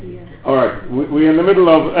Alright, we're in the middle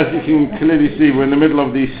of, as you can clearly see, we're in the middle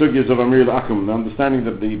of the sugyas of Amiro LeAkum, the understanding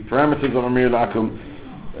that the parameters of Amiro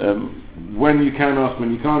LeAkum, when you can ask,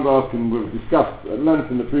 when you can't ask, and we've discussed at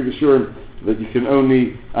length in the previous Shiur that you can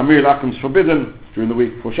only, Amiro LeAkum is forbidden during the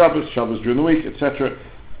week for Shabbos, Shabbos during the week, etc.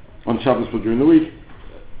 On Shabbos for during the week.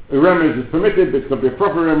 A remez is permitted, but it's got to be a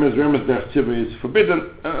proper remez derech tzivah is forbidden,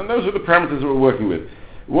 and those are the parameters that we're working with.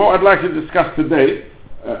 What I'd like to discuss today,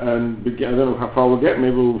 and begin, I don't know how far we'll get,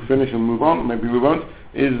 maybe we'll finish and move on, maybe we won't,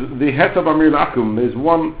 is the het of Amiro LeAkum. There's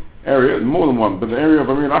one area, more than one, but the area of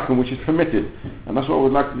Amiro LeAkum which is permitted, and that's what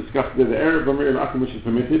we'd like to discuss today, the area of Amiro LeAkum which is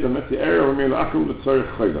permitted, and that's the area of Amiro LeAkum that's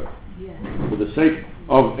tzorech chayla. For the sake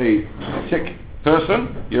of a sick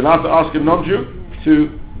person, you're allowed to ask a non-Jew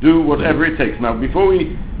to do whatever it takes. Now, before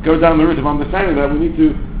we go down the route of understanding that, we need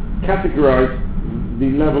to categorize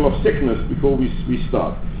the level of sickness before we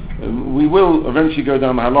start. We will eventually go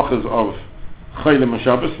down the halachas of Chaylim and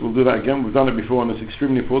Shabbos. We'll do that again. We've done it before, and it's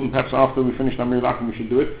extremely important. Perhaps after we finish Amiro LeAkum we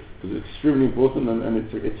should do it, because it's extremely important, and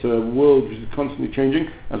it's a world which is constantly changing,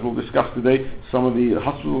 as we'll discuss today. Some of the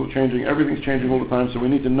hospitals are changing, everything's changing all the time, so we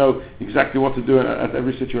need to know exactly what to do at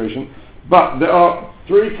every situation. But there are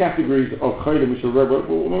three categories of Chaylim which are,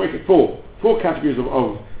 we'll make it four categories of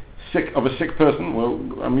a sick person. Well,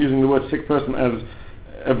 I'm using the word sick person as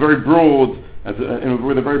a very broad,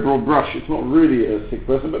 with a very broad brush. It's not really a sick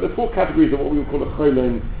person, but there are four categories of what we would call a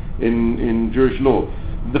chayla in Jewish law.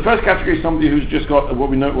 The first category is somebody who's just got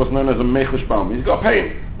what's known as a mechush baum. He's got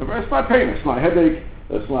pain, a very slight pain, a slight headache,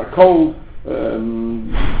 a slight cold,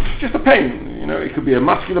 just a pain. You know, it could be a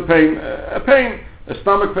muscular pain, a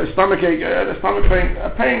stomach ache, a stomach pain. A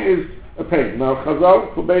pain is a pain. Now,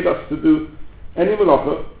 Chazal forbade us to do any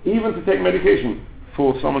malacha, even to take medication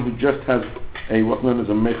for someone who just has what's known as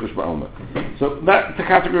a mechush ba'alma. So that's the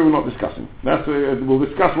category we're not discussing. We'll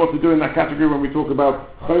discuss what to do in that category when we talk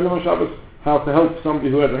about Chaylim on Shabbos, how to help somebody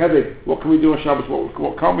who has a headache. What can we do on Shabbos?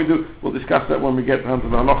 What can't we do? We'll discuss that when we get down to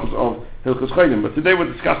the halachas of Hilchos Chaylim. But today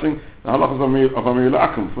we're discussing the halachas of Amiro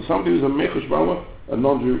LeAkum. For somebody who's a mechush ba'alma, a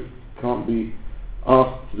non-Jew can't be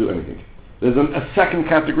asked to do anything. There's a second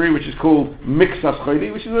category which is called mixas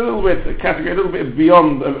chayli, which is a category a little bit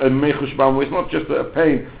beyond a mechush ba'alma. It's not just a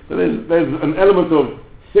pain, but there's an element of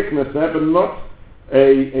sickness there, but not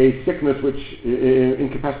a sickness which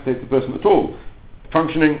incapacitates the person at all.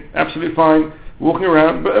 Functioning absolutely fine, walking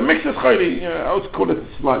around, but a mixas chayli, I would call it a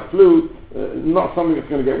slight flu, not something that's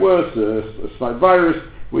going to get worse, a slight virus,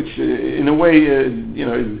 which in a way is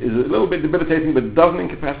a little bit debilitating, but doesn't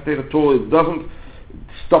incapacitate at all. It doesn't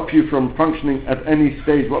stop you from functioning at any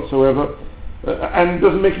stage whatsoever, and it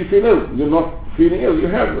doesn't make you feel ill. You're not feeling ill. You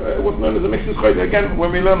have what's known as a mixas chayli. Again,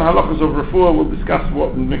 when we learn halachas of refuah, we'll discuss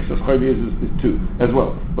what the mixas chayli is too, as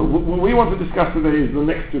well. But what we want to discuss today is the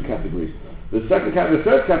next two categories. The third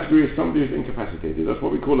category is somebody who's incapacitated. That's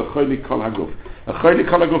what we call a chayli kol haguf. A chayli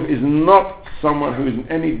kol haguf is not someone who is in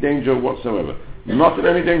any danger whatsoever. Not in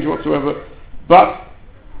any danger whatsoever, but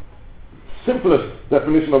simplest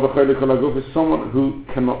definition of a chayli kol haguf is someone who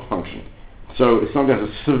cannot function. So if somebody has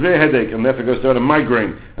a severe headache and therefore goes to have a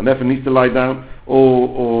migraine and therefore needs to lie down,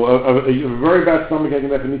 or a very bad stomach ache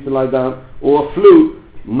and therefore needs to lie down, or a flu,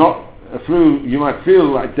 you might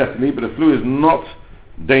feel like deathly, but a flu is not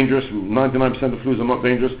dangerous. 99% of flus are not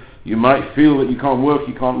dangerous. You might feel that you can't work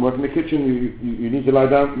in the kitchen, you need to lie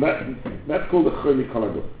down. That's called a chayli kol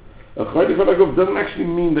haguf. A chayli kol haguf doesn't actually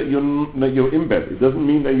mean that you're in bed. It doesn't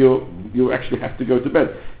mean that you actually have to go to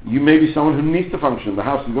bed. You may be someone who needs to function. The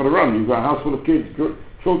house has got to run. You've got a house full of kids,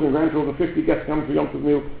 children, grandchildren, 50 guests coming for Yom Tov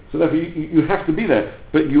meal. So therefore you have to be there.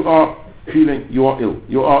 But you are feeling you are ill.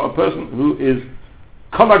 You are a person who is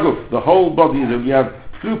kol haguf. The whole body is ill. You have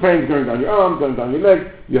flu pains going down your arm, going down your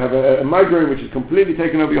leg. You have a migraine which is completely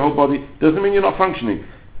taken over your whole body. Doesn't mean you're not functioning.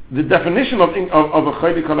 The definition of a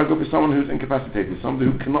chayli kol haguf is someone who's incapacitated,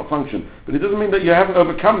 somebody who cannot function. But it doesn't mean that you haven't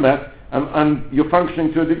overcome that and you're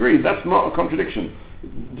functioning to a degree. That's not a contradiction.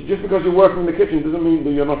 Just because you're working in the kitchen doesn't mean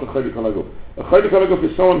that you're not a chayli kol haguf. A chayli kol haguf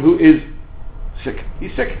is someone who is sick.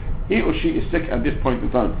 He's sick. He or she is sick at this point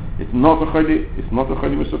in time. It's not a chayli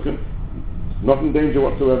mesuken. It's not in danger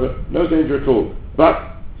whatsoever. No danger at all.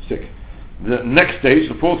 But sick. The next stage,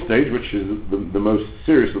 the fourth stage, which is the most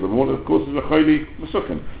serious of them all, of course, is a chayli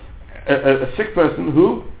mesuken. A sick person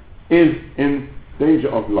who is in danger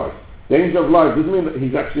of life. Danger of life doesn't mean that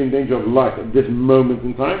he's actually in danger of life at this moment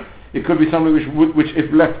in time. It could be something which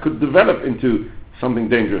if left, could develop into something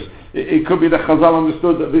dangerous. It could be that Chazal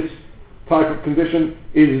understood that this type of condition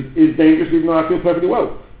is dangerous even though I feel perfectly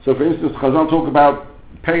well. So for instance, Chazal talk about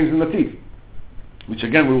pains in the teeth, which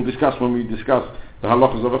again we will discuss when we discuss the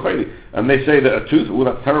halachas of a chayli. And they say that a tooth,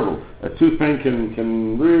 that's terrible. A tooth pain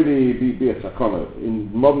can really be a sakana. In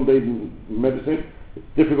modern day medicine, it's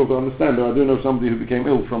difficult to understand. Though I do know somebody who became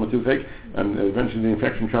ill from a toothache, and eventually the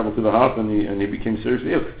infection traveled to the heart, and he became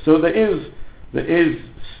seriously ill. So there is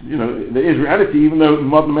reality, even though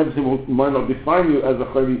modern medicine might not define you as a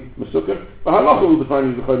chayli mesukah, but halacha will define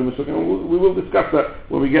you as a chayli mesukah, and we will discuss that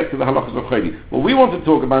when we get to the halachas of chayli. What we want to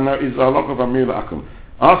talk about now is the halacha of Amiro LeAkum,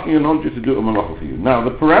 asking a non-Jew to do a malacha for you. Now,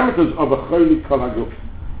 the parameters of a chayli kol haguf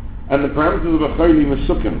and the parameters of a chayli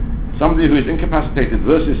mesukah, somebody who is incapacitated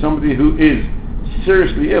versus somebody who is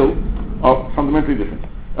seriously ill, are fundamentally different.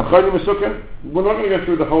 A chayli mesukah, we're not going to go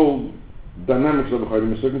through the whole dynamics of a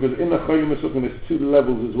chayli mesukah, because in the chayli mesukah there's two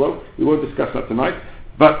levels as well. We won't discuss that tonight,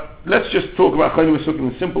 but let's just talk about chayli mesukah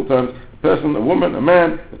in simple terms. A person, a woman, a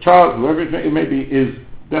man, a child, whoever it may be, is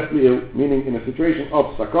deathly ill, meaning in a situation of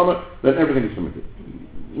sakana, then everything is permitted.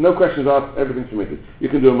 No questions asked, everything's permitted. You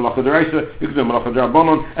can do a malacha deraisa, you can do a malacha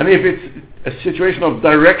derabanan, and if it's a situation of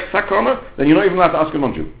direct sakana, then you're not even allowed to ask a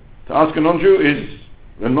non-Jew. To ask a non-Jew is,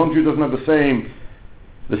 a non-Jew doesn't have the same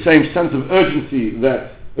sense of urgency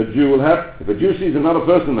that a Jew will have. If a Jew sees another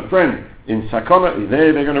person, a friend, in sakana,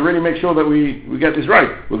 they're going to really make sure that we get this right.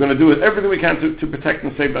 We're going to do everything we can to protect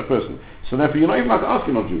and save that person. So therefore you're not even allowed to ask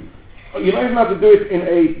a non-Jew. You're not even allowed to do it in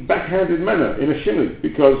a backhanded manner, in a shinui,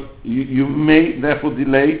 because you may therefore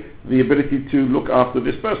delay the ability to look after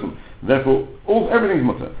this person. Therefore, everything's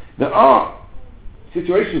mutter. There are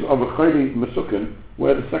situations of a chayli mesukah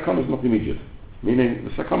where the sakana is not immediate. Meaning the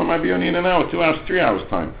sakana might be only in an hour, 2 hours, 3 hours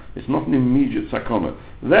time. It's not an immediate sakana.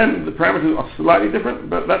 Then the parameters are slightly different,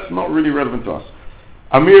 but that's not really relevant to us.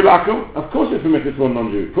 Amiro LeAkum, of course it's permitted for a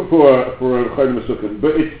non-Jew, for a chayli mesukah,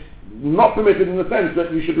 but it's not permitted in the sense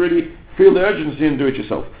that you should really feel the urgency and do it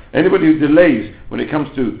yourself. Anybody who delays when it comes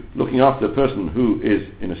to looking after a person who is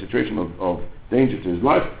in a situation of danger to his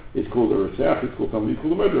life, it's called a reseach, it's called somebody who's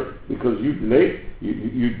called a murderer, because you delayed,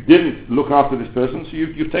 you didn't look after this person, so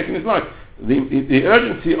you've taken his life. The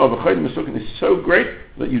urgency of a chayli mesukah is so great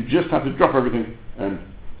that you just have to drop everything and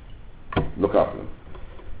look after them.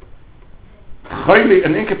 Chayli,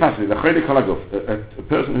 an incapacity, the chayli kol haguf, a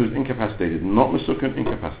person who's incapacitated, not mesukah,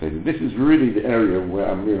 incapacitated. This is really the area where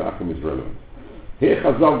Amiro LeAkum is relevant. Here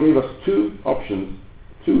Chazal gave us two options,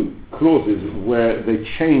 two clauses where they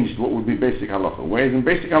changed what would be basic halacha. Whereas in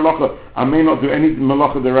basic halacha, I may not do any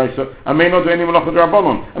malacha deraisa, I may not do any malacha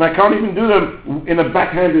derabanan, and I can't even do them in a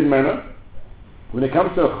backhanded manner. When it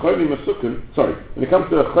comes to a chayli mesukah, when it comes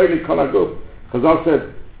to a chayli kol haguf, Chazal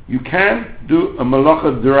said, you can do a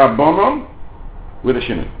malacha derabanan with a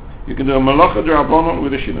shina. You can do a malacha derabanan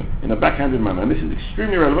with a shina in a backhanded manner, and this is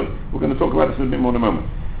extremely relevant. We're going to talk about this a bit more in a moment.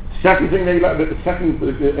 Second thing the second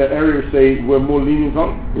area we say we're more lenient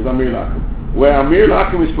on is Amiro LeAkum. Where Amiro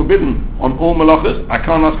LeAkum is forbidden on all malachas, I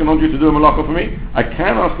can't ask a non-Jew to do a malacha for me. I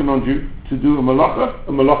can ask a non-Jew to do a malacha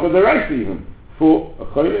deraisa even, for a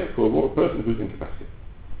chayli, for a person who's incapacitated.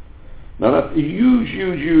 Now that's a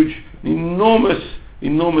huge, enormous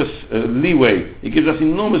leeway. It gives us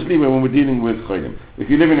enormous leeway when we're dealing with chaylim.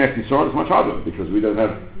 If you live in Eretz Yisrael, it's much harder because we don't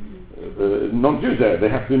have non-Jews there. They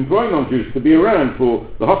have to employ non-Jews to be around for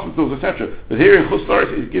the hospitals, etc. But here in Chutz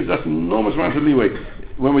La'aretz, it gives us enormous amounts of leeway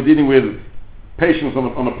when we're dealing with patients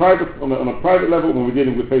on a private level, when we're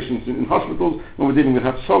dealing with patients in hospitals, when we're dealing with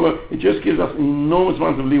Hatzalah. It just gives us enormous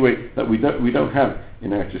amounts of leeway that we don't have in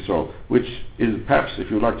Eretz Yisrael, which is perhaps, if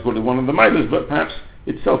you would like to call it, one of the milas, but perhaps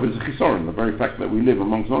itself is a chisaron. The very fact that we live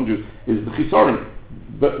amongst non-Jews is the chisaron.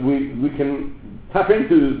 But we can tap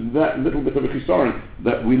into that little bit of a chisaron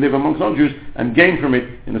that we live amongst non-Jews and gain from it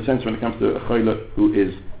in a sense when it comes to a chayla who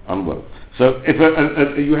is unwell. So if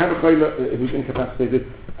you have a chayla who's incapacitated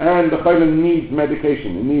and the chayla needs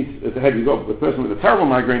medication, it needs, at the head, you've got the person with a terrible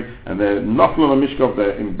migraine and they're naflu on a mishkov,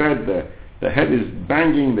 they're in bed, their head is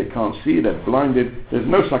banging, they can't see, they're blinded, there's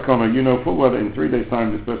no sakana, you know full well that in 3 days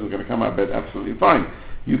time this person's going to come out of bed absolutely fine.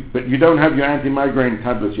 But you don't have your anti-migraine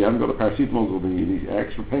tablets, you haven't got the paracetamols or the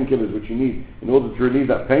extra painkillers which you need in order to relieve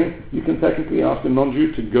that pain. You can technically ask a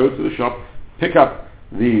non-Jew to go to the shop, pick up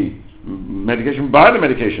the medication, buy the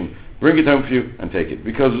medication, bring it home for you and take it.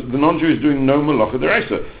 Because the non-Jew is doing no malacha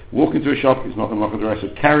deraisa. Walking to a shop is not a malacha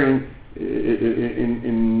deraisa. Carrying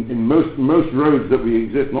in most roads that we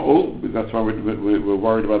exist, not all, that's why we're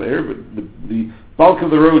worried about the area, but the bulk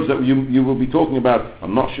of the roads that you will be talking about are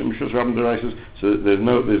not Shus Rabban Deraisas, so there's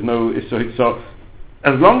no so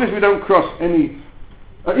as long as we don't cross any,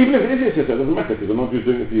 even if it is it doesn't matter because the non-Jew is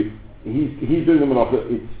doing it for you. He's doing the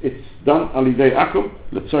malacha. It's done alidei akum.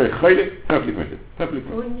 Let's say chaylik, perfectly permitted.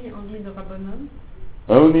 Only the rabbanon.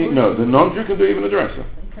 No, the non-Jew can do even a deraisa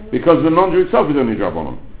because the non-Jew itself is only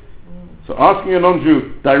rabbanon. So asking a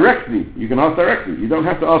non-Jew directly, you can ask directly. You don't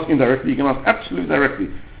have to ask indirectly. You can ask absolutely directly.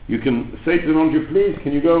 You can say to the non-Jew, please,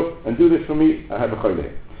 can you go and do this for me? I have a choyle.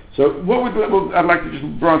 So I'd like to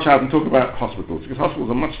just branch out and talk about hospitals, because hospitals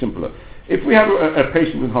are much simpler. If we have a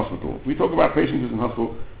patient in hospital, we talk about patients in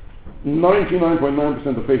hospital,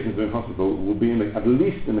 99.9% of patients in hospital will be at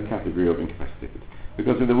least in the category of incapacitated.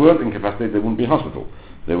 Because if they weren't incapacitated, they wouldn't be in hospital.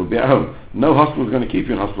 They would be at home. No hospital is going to keep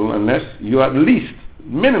you in hospital unless you are at least,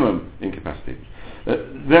 minimum, incapacitated.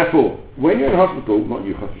 Therefore, when you're in hospital, not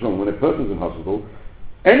you, when a person's in hospital,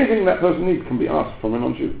 anything that person needs can be asked from a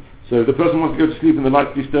non-Jew. So if the person wants to go to sleep and the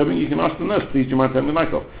light's disturbing, you can ask the nurse, please, do you mind turning the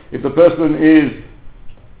light off? If the person is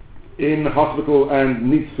in the hospital and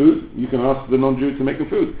needs food, you can ask the non-Jew to make them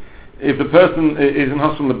food. If the person is in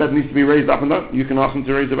hospital and the bed needs to be raised up and down, you can ask them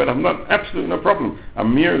to raise the bed up and down. Absolutely no problem.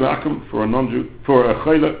 Amiro LeAkum for a non-Jew, for a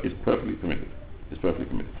choyle, is perfectly permitted.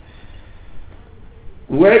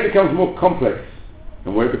 Where it becomes more complex,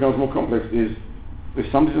 is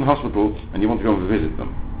if somebody's in hospital and you want to go and visit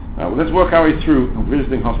them. Now let's work our way through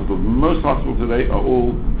visiting hospitals. Most hospitals today are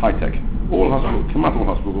all high-tech. All hospitals, all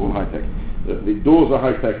hospitals are all high-tech. The doors are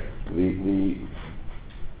high-tech, the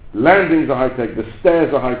landings are high-tech, the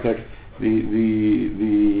stairs are high-tech, the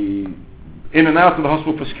in and out of the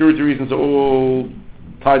hospital for security reasons are all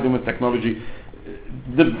tied in with technology.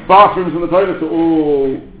 The bathrooms and the toilets are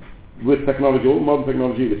all with technology, all modern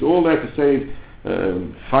technology. It's all there to save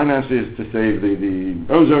finances, to save the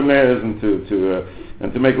ozone layers, and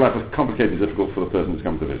to make life as complicated as difficult for the person who's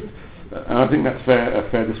come to visit. And I think that's a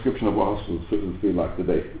fair description of what hospitals feel like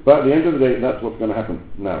today. But at the end of the day, that's what's going to happen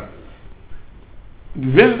now.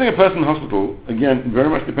 Visiting a person in hospital, again, very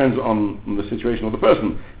much depends on the situation of the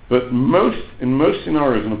person. But in most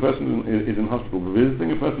scenarios, when a person is in hospital,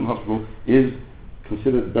 visiting a person in hospital is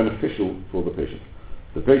considered beneficial for the patient.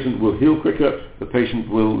 The patient will heal quicker, the patient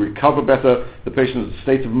will recover better, the patient's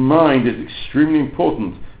state of mind is extremely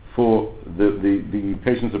important for the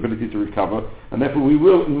patient's ability to recover, and therefore we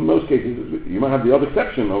will, in most cases, you might have the odd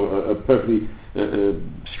exception of a perfectly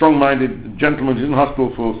strong-minded gentleman who's in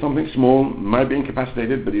hospital for something small, might be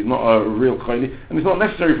incapacitated, but he's not a real choyle, and it's not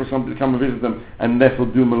necessary for somebody to come and visit them and therefore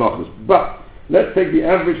do malachas. But let's take the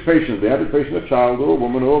average patient, a child or a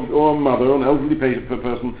woman or a mother or an elderly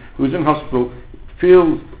person who's in hospital,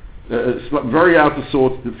 feels very out of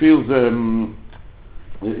sorts, feels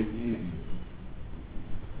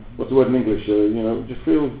what's the word in English? Just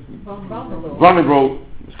feels vulnerable.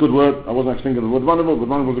 It's a good word. I wasn't actually thinking of the word vulnerable, but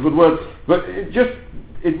vulnerable is a good word. But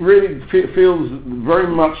it really feels very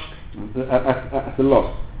much at a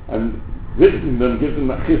loss. And visiting them gives them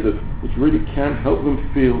that chizuk, which really can help them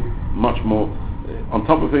feel much more on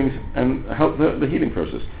top of things and help the healing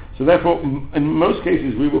process. So therefore, in most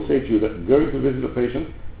cases, we will say to you that going to visit a patient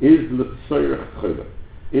is l'tzoyrech choyle.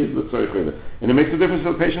 And it makes a difference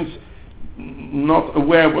to the patient's not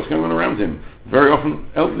aware of what's going on around him. Very often,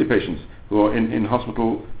 elderly patients who are in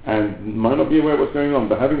hospital and might not be aware of what's going on,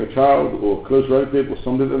 but having a child or a close relative or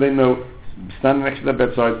somebody that they know standing next to their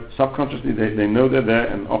bedside, subconsciously they know they're there,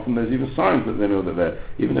 and often there's even signs that they know they're there,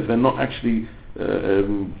 even if they're not actually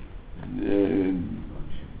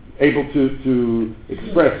able to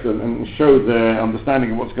express and show their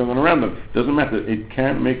understanding of what's going on around them. Doesn't matter. It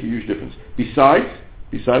can make a huge difference. Besides,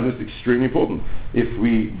 it's extremely important. If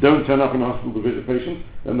we don't turn up in the hospital to visit patients,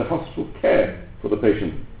 then the hospital care for the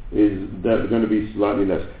patient is going to be slightly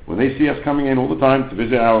less. When they see us coming in all the time to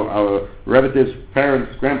visit our relatives,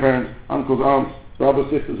 parents, grandparents, uncles, aunts,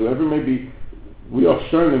 brothers, sisters, whoever it may be, we are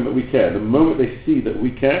showing them that we care. The moment they see that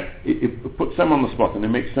we care, it puts them on the spot and it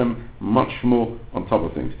makes them much more on top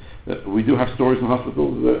of things. We do have stories in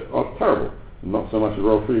hospitals that are terrible. Not so much as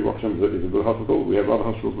Royal Free Rocksham is a good hospital. We have other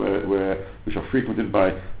hospitals which are frequented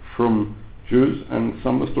by from Jews, and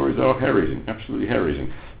some of the stories are hair-raising, absolutely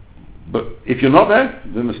hair-raising. But if you're not there,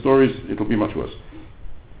 then the stories, it'll be much worse.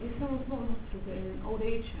 If someone's not in hospital, in an old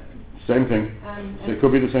age home. Same thing. So it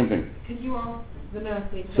could be the same thing. Could you ask the nurse?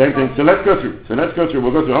 Same thing. So let's go through.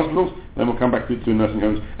 We'll go through hospitals, then we'll come back to nursing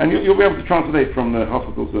homes, and you'll be able to translate from the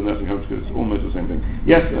hospitals to the nursing homes because it's almost the same thing.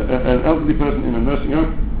 Yes, an elderly person in a nursing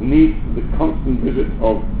home needs the constant visit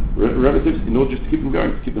of relatives in order just to keep them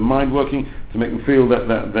going, to keep the mind working, to make them feel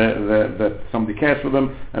that somebody cares for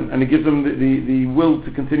them, and it gives them the will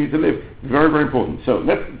to continue to live. Very, very important. So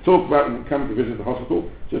let's talk about coming to visit the hospital.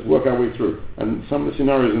 Just work our way through. And some of the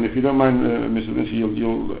scenarios, and if you don't mind, Mr. Lindsay,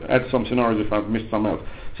 you'll add some scenarios if I've missed some out.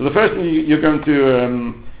 So the first thing you're going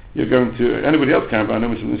to anybody else can, but I know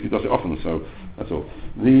Mr. Linsky does it often, so that's all.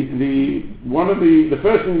 The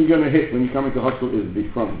first thing you're going to hit when you come into hospital is the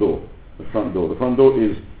front door. The front door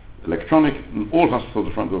is electronic. In all hospitals,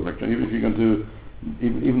 the front door is electronic. Even if you're going to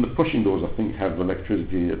even the pushing doors, I think, have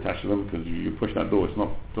electricity attached to them, because you push that door,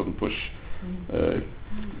 doesn't push.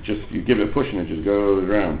 Just you give it a push and it just goes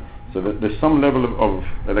around. So that there's some level of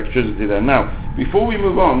electricity there. Now, before we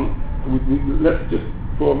move on, let's just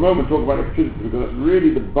for a moment talk about electricity, because that's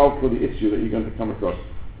really the bulk of the issue that you're going to come across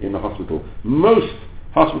in the hospital. Most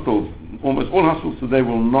hospitals, almost all hospitals today,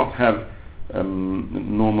 will not have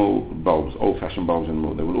normal bulbs, old-fashioned bulbs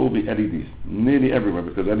anymore. They will all be LEDs, nearly everywhere,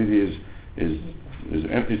 because LED is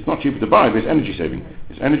it's not cheaper to buy, but it's energy saving.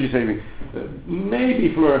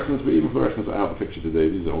 Maybe fluorescence, but even fluorescence are out of the picture today.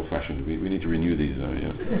 These are old-fashioned. We need to renew these.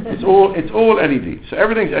 It's all LED. So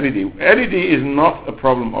everything's LED. LED is not a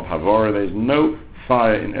problem of Havara. There's no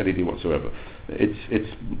fire in LED whatsoever. It's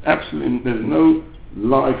absolutely, there's no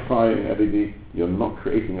live fire in LED. You're not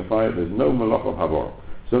creating a fire. There's no malach of Havara.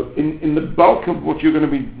 So in the bulk of what you're going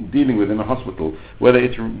to be dealing with in a hospital, whether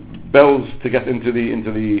it's bells to get into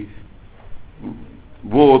the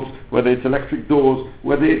wards, whether it's electric doors,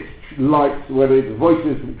 whether it's lights, whether it's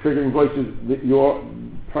voices, triggering voices, that you're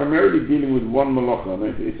primarily dealing with one malacha, and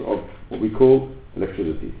it's of what we call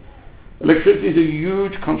electricity. Electricity is a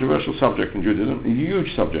huge controversial subject in Judaism, a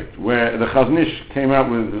huge subject, where the Chaznish came out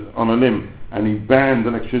with on a limb, and he banned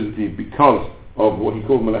electricity because of what he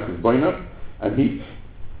called Malachas Baina, and he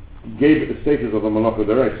gave it the status of a Malacha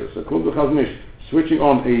Deraisa. So called the Chaznish, switching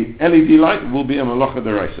on a LED light will be a Malacha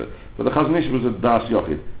Deraisa. But the Chaznish was a Das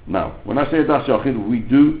Yochid. Now, when I say a Das Yochid, we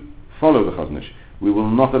do follow the Chaznish. We will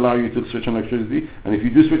not allow you to switch on electricity, and if you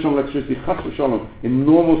do switch on electricity, Chas v'Shalom, in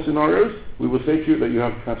normal scenarios, we will say to you that you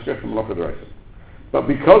have transgressed from Malacha Deraisa. But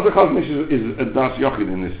because the Chaznish is a Das Yochid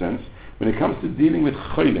in this sense, when it comes to dealing with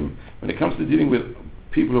Cholim, when it comes to dealing with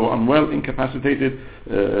people who are unwell, incapacitated,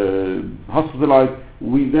 hospitalized,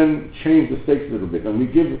 we then change the status a little bit, and we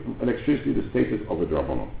give electricity the status of a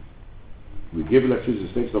drabonon. We give electricity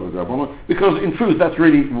the status of a drabonon, because in truth that's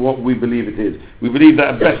really what we believe it is. We believe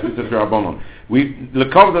that at best it's a drabonon. The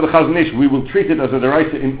cover of the Chaznish, we will treat it as a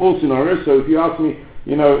deraisa in all scenarios. So if you ask me,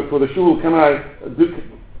 for the shul, can I do,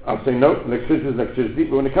 I'll say no, electricity is electricity.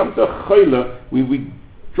 But when it comes to a chayla, we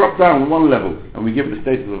drop down one level and we give it the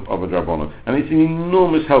status of a drabonon. And it's an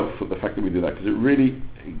enormous help for the fact that we do that, because it really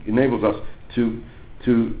enables us to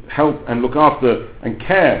help and look after and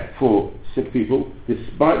care for sick people,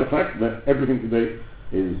 despite the fact that everything today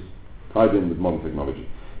is tied in with modern technology.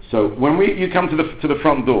 So when you come to the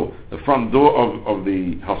front door, the front door of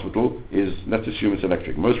the hospital is, let's assume it's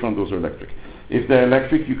electric. Most front doors are electric. If they're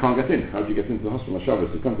electric, you can't get in. How do you get into the hospital on Shabbos?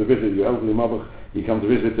 You come to visit your elderly mother, you come to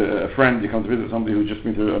visit a friend, you come to visit somebody who's just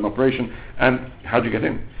been through an operation, and how do you get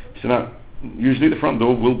in? So now, usually the front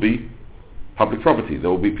door will be public property. There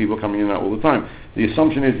will be people coming in and out all the time. The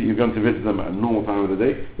assumption is that you're going to visit them at a normal time of the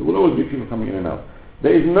day. There will always be people coming in and out.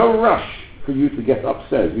 There is no rush for you to get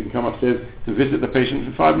upstairs. You can come upstairs to visit the patient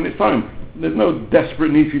in 5 minutes time. There's no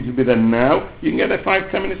desperate need for you to be there now. You can get there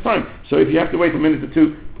 5-10 minutes time. So if you have to wait a minute or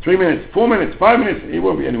two, 3 minutes, 4 minutes, 5 minutes, you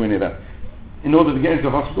won't be anywhere near that. In order to get into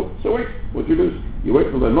the hospital, so wait. What do? You wait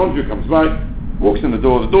till the non-Jew comes by, walks in the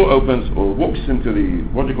door opens, or walks into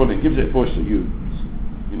the, gives it a push, so you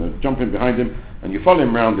jump in behind him, and you follow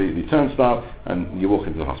him around the turnstile, and you walk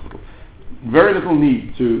into the hospital. Very little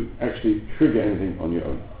need to actually trigger anything on your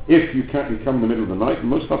own. If you come in the middle of the night,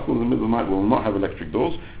 most hospitals in the middle of the night will not have electric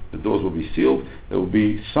doors. The doors will be sealed. They will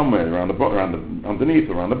be somewhere around underneath,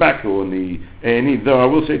 or around the back, or in the A&E. Though I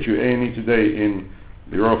will say to you, A&E today in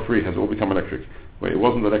the Royal Free has all become electric. Well, it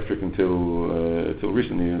wasn't electric until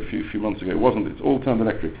recently, a few months ago. It wasn't. It's all turned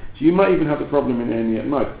electric. So you might even have the problem in A&E at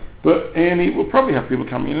night. But A&E will probably have people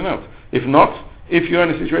coming in and out. If not, if you're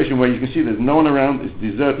in a situation where you can see there's no one around, it's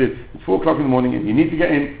deserted, it's 4 o'clock in the morning, and you need to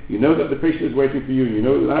get in, you know that the patient is waiting for you, and you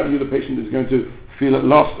know that the patient is going to feel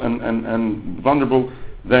lost and vulnerable,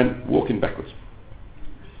 then walk in backwards.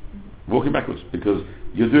 Walk in backwards, because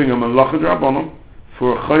you're doing a malacha d'rabbanan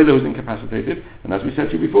for a chayla who's incapacitated, and as we said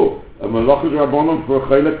to you before, a malacha d'rabbanan for a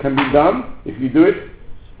chayla can be done if you do it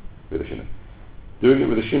with a shina. Doing it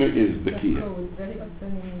with a shina is the key here.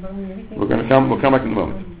 We'll come back in a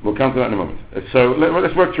moment. We'll come to that in a moment. So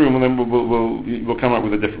let's work through them, and then we'll come up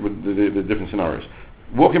with the different scenarios.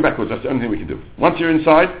 Walking backwards, that's the only thing we can do. Once you're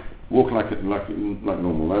inside, walk like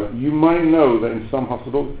normal. Now, you might know that in some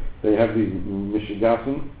hospitals they have these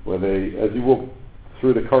mishigasim, where as you walk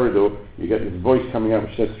through the corridor, you get this voice coming out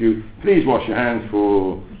which says to you, please wash your hands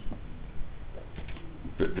for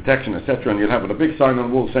protection, etc., and you'll have a big sign on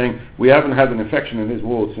the wall saying, we haven't had an infection in this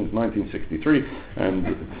ward since 1963, and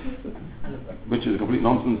which is complete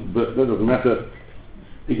nonsense, but that doesn't matter.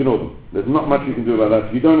 ignore them. There's not much you can do about that.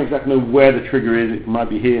 If you don't exactly know where the trigger is, it might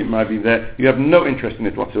be here, it might be there. You have no interest in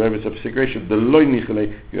it whatsoever. It's a psigresha deloy nichle.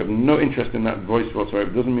 You have no interest in that voice whatsoever.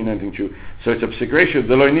 It doesn't mean anything to you. So it's a psigresha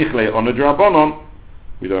deloy nichle on a drabonon.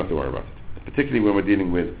 We don't have to worry about it, particularly when we're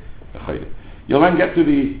dealing with a chayil. You'll then get to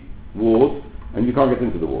the ward, and you can't get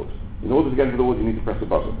into the ward. In order to get into the ward, you need to press a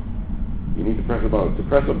buzzer. You need to press a buzzer. To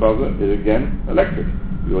press a buzzer is again electric.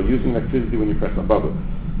 You are using electricity when you press a buzzer.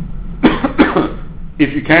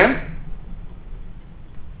 If you can,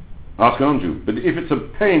 ask a non-Jew. But if it's a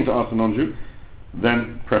pain to ask a non-Jew,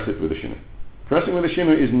 then press it with a shiner. Pressing with a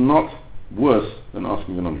shiner is not worse than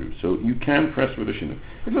asking a non-Jew. So you can press with a shiner.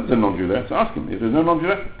 If there's a non-Jew there, so ask him. If there's no non-Jew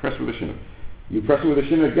there, press with a shiner. You press it with a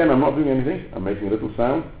shiner, again, I'm not doing anything. I'm making a little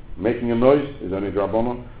sound. Making a noise is only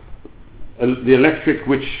drabonon. The electricity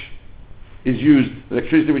which is used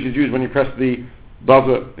when you press the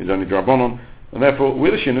buzzer is only drabonon. And therefore,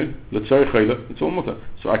 with a shinu, l'tzorech chayla, it's all mutter.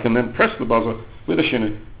 So I can then press the buzzer with a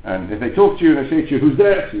shinu, and if they talk to you and they say to you, who's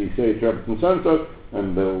there? So you say it's Rabbi so-and-so,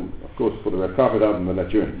 and they'll, of course, put the red carpet out and they'll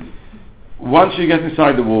let you in. Once you get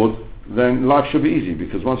inside the ward, then life should be easy,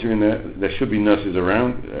 because once you're in there should be nurses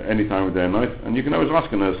around any time of day and night, and you can always ask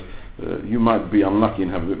a nurse. You might be unlucky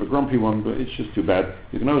and have a bit of a grumpy one, but it's just too bad.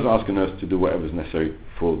 You can always ask a nurse to do whatever's necessary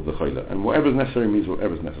for the chayla, and whatever's necessary means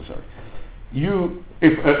whatever's necessary.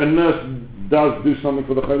 If a nurse does do something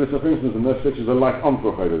for the chayla, so for instance, a nurse switches a light on for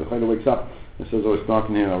a chayla, the chayla wakes up and says, oh, it's dark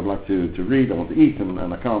in here, I would like to read, I want to eat, and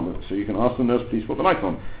I can't, so you can ask the nurse, please put the light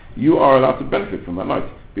on. You are allowed to benefit from that light,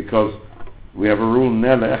 because we have a rule, a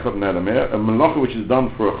malacha which is done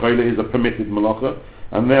for a chayla is a permitted malacha,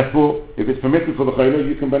 and therefore, if it's permitted for the chayla,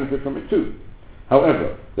 you can benefit from it too.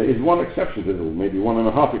 However, there is one exception to the rule, maybe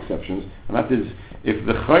 1.5 exceptions, and that is if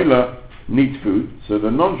the chayla needs food, so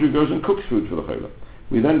the non-Jew goes and cooks food for the chayla.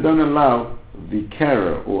 We then don't allow the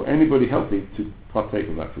carer or anybody healthy to partake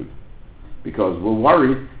of that food, because we're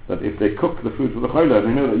worried that if they cook the food for the chayla,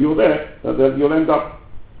 they know that you're there, that they'll end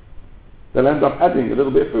up adding a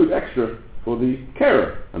little bit of food extra for the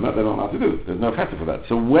carer, and that they're not allowed to do. There's no cheta for that.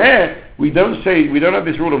 So where we don't have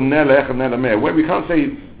this rule of ner le'ech and ner le'mer, where we can't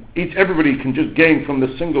say everybody can just gain from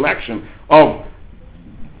the single action of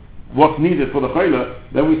what's needed for the chayla,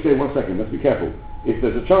 then we say, 1 second, let's be careful. If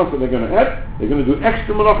there's a chance that they're going to add, they're going to do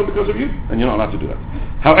extra malacha because of you, and you're not allowed to do that.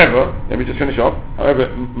 However, let me just finish off. However,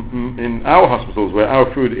 in our hospitals where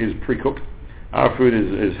our food is pre-cooked, our food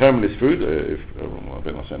is Hermelis food, I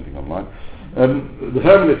better not say anything online. The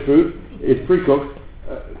Hermelis food is pre-cooked,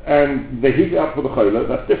 and they heat it up for the chayla.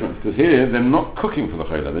 That's different, because here they're not cooking for the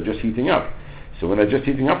chayla, they're just heating up. So when they're just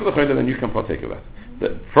heating up for the chayla, then you can partake of that.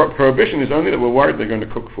 The prohibition is only that we're worried they're going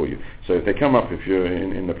to cook for you. So if they come up, if you're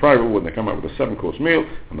in the private ward, they come up with a 7-course meal,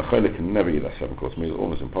 and the chayla can never eat that 7-course meal,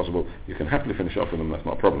 almost impossible. You can happily finish off with them, that's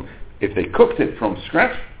not a problem. If they cooked it from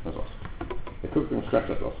scratch, that's awesome. They cooked it from scratch,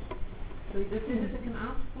 that's awesome. So you can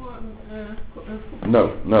ask for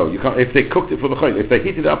No, you can't. If they cooked it for the chayla, if they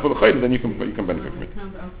heated it up for the chayla, then you can benefit from it.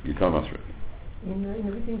 You can't ask for it. In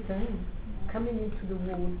everything time, coming into the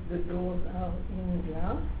ward, the doors are in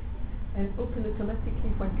glass and open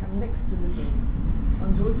automatically when come next to the door,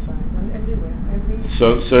 on both sides and everywhere.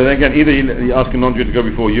 So then again, either you ask a non-Jew to go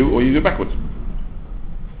before you, or you go backwards.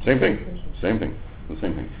 Same thing. The same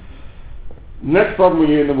thing. Next problem when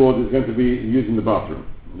you're in the ward is going to be using the bathroom.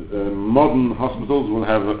 Modern hospitals will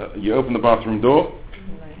have you open the bathroom door,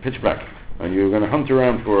 pitch black, and you're going to hunt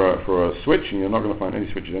around for a switch, and you're not going to find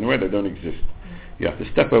any switches anywhere. They don't exist. You have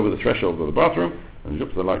to step over the threshold of the bathroom, and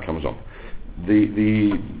look, the light comes on.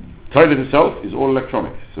 The toilet itself is all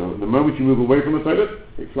electronic, so the moment you move away from the toilet,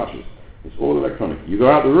 it flashes. It's all electronic. You go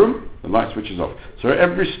out the room, the light switches off. So at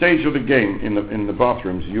every stage of the game in the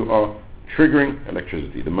bathrooms, you are triggering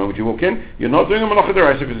electricity. The moment you walk in, you're not doing a malacha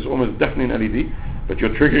deraisa because it's almost definitely an LED, but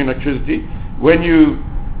you're triggering electricity. When you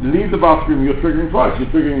leave the bathroom, you're triggering twice. You're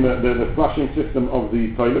triggering the flushing system of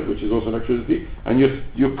the toilet, which is also electricity, and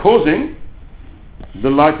you're causing the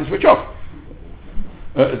light to switch off.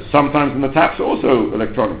 Sometimes in the taps are also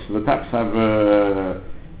electronics. So the taps have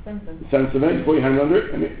sensor there. You put your hand under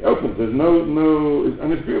it and it opens. There's no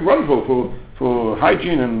and it's wonderful for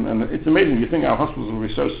hygiene and it's amazing. You think our hospitals will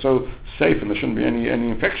be so safe and there shouldn't be any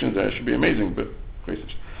infections there. It should be amazing, but crazy.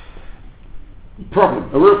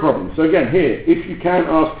 A real problem. So again, here, if you can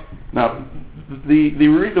ask now, the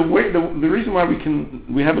reason why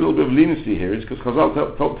we have a little bit of leniency here is because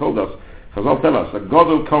Chazal told us that God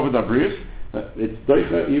will cover the abrius. It's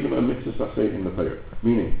doicha even a mitzvah saseh in the Torah.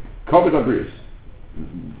 Meaning, covered abrius,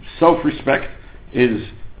 self-respect is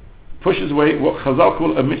pushes away what Chazal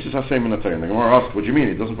call a mitzvah hasem min HaTorah. And the Gemara asks, what do you mean?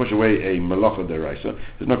 It doesn't push away a malacha deraisa.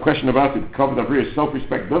 There's no question about it. Kavod Avriyas,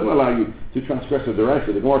 self-respect, doesn't allow you to transgress a deraisa.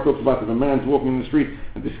 The Gemara talks about if a man's walking in the street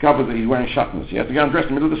and discovers that he's wearing shatnez, he has to go and dress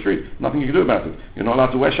in the middle of the street. Nothing you can do about it. You're not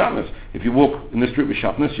allowed to wear shatnez. If you walk in the street with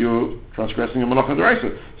shatnez, you're transgressing a malacha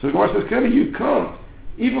deraisa. So the Gemara says clearly you can't.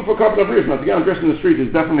 Even for Kavod Avriyas, now to go and dress in the street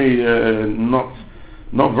is definitely not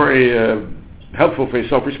very helpful for your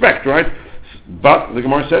self-respect, right? But the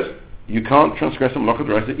Gemara says you can't transgress a malacha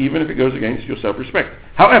deraisa even if it goes against your self-respect.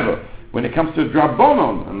 However, when it comes to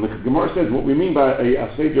drabonon, and the Gemara says what we mean by a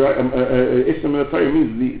ism min HaTorah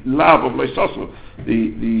means the love of leisasu,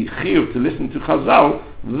 the chiyuv to listen to Chazal,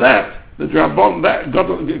 that the drabon, that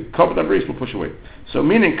kavod avriyos will push away. So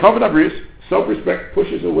meaning kavod avriyos, self-respect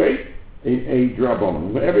pushes away a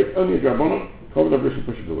drabonon. Whenever it's only a drabonon, kavod avriyos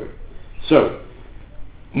will push it away. So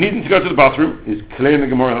needing to go to the bathroom is clear in the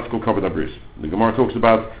Gemara. That's called kavod avriyos. The Gemara talks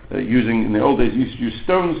about using, in the old days, used to use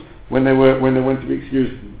stones when they went to be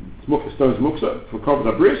excused. Stones muksa for kavod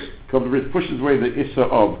avriyos. Kavod avriyos pushes away the issa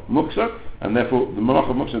of muksa, and therefore the malach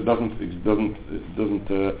of muksa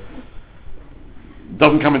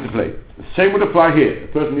doesn't come into play. The same would apply here. A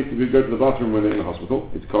person needs to go to the bathroom when they're in the hospital.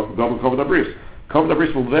 It's called double kavod avriyos. Kavod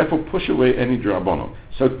avriyos will therefore push away any drabonon.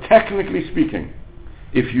 So technically speaking,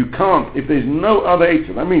 if there's no other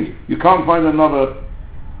eitzah, that means you can't find another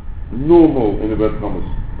normal, in inverted commas,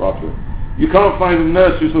 bathroom. You can't find a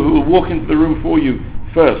nurse who will walk into the room for you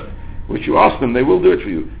first, which you ask them, they will do it for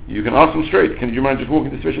you. You can ask them straight, can you mind just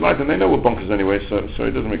walking to special light? And they know we're bonkers anyway, so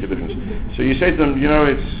it doesn't make a difference. So you say to them,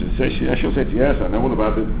 she'll say to you, yes, I know all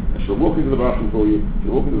about it, and she'll walk into the bathroom for you,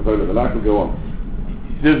 she'll walk into the toilet, the light will go on.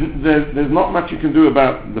 There's not much you can do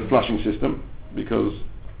about the flushing system, because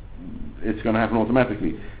it's going to happen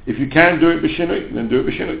automatically. If you can do it b'shinui, then do it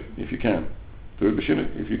b'shinui, if you can. Do it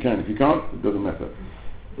b'shinui, if you can. If you can't, it doesn't matter.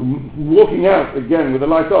 Walking out, again, with the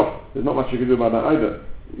light off, there's not much you can do about that either.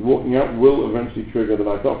 Walking out will eventually trigger the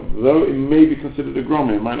light off. Though it may be considered a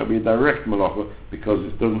grommet, it might not be a direct malacha, because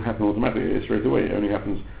it doesn't happen automatically straight away. It only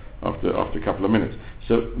happens after a couple of minutes.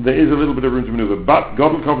 So there is a little bit of room to maneuver. But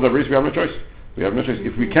God will cover the risk, we have no choice. We have no choice.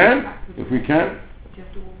 If we can, do you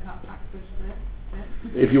have to walk out backwards there?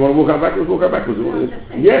 If you want to walk out backwards, walk out backwards.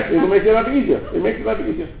 Yes, it will make it a lot easier. It makes it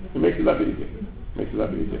a lot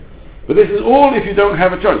easier. But this is all if you don't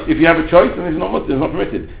have a choice. If you have a choice, then it's not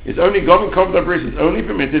permitted. It's only God and Kavod Avriyos. It's only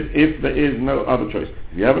permitted if there is no other choice.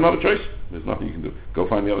 If you have another choice, there's nothing you can do. Go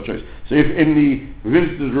find the other choice. So if in the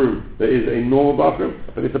visitor's room there is a normal bathroom,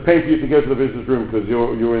 but it's a pain for you to go to the visitor's room because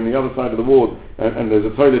you're in the other side of the ward and there's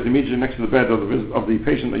a toilet immediately next to the bed of the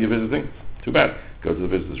patient that you're visiting, too bad. Go to the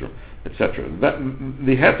visitor's room, etc.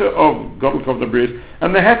 The heter of God and Kavod Avriyos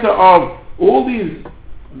and the heter of all these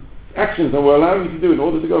actions that we're allowing you to do in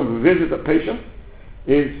order to go and visit a patient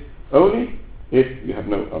is only if you have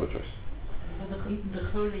no other choice. But the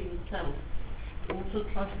holy himself also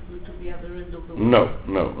tries to go to the other end of the world.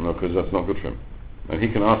 No, because that's not good for him. And he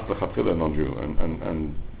can ask the Chatchila non-Jew,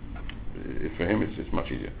 and for him it's much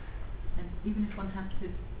easier. And even if one has to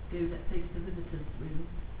go, let's say, to the visitor's room,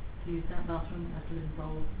 to use that bathroom, that will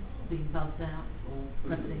involve being buzzed out or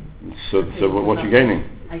pressing. So what you're gaining?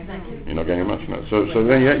 Exactly. You're not gaining much, no. So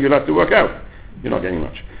then you'll have to work out. You're not gaining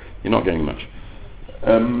much.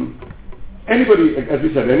 Anybody, as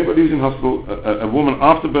we said, anybody who's in hospital, a woman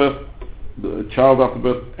after birth, a child after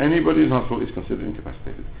birth, anybody in hospital is considered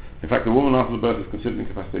incapacitated. In fact, a woman after the birth is considered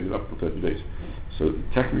incapacitated up to 30 days. So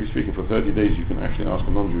technically speaking, for 30 days you can actually ask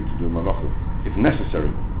a non-Jew to do a malacha, if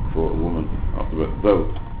necessary, for a woman after birth.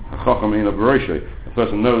 Though, a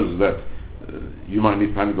person knows that you might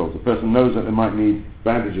need Panadols. The person knows that they might need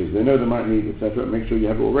bandages. They know they might need, etc. Make sure you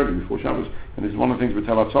have it all ready before Shabbos. And this is one of the things we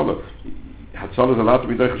tell Hatzalah. Hatzalah is allowed to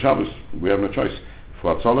be there for Shabbos. We have no choice.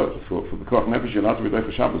 For Hatzalah, for the Koach Nefesh, you're allowed to be there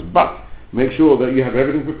for Shabbos. But make sure that you have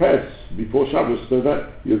everything prepared before Shabbos so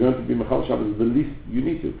that you're going to be Mechal Shabbos the least you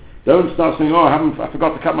need to. Don't start saying, I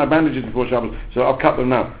forgot to cut my bandages before Shabbos, so I'll cut them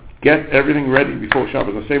now. Get everything ready before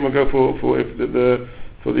Shabbos. The same will go for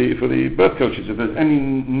the birth coaches. If there's any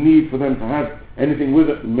need for them to have anything with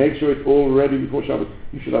it, make sure it's all ready before Shabbos.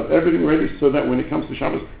 You should have everything ready so that when it comes to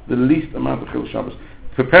Shabbos, the least amount of Chil Shabbos.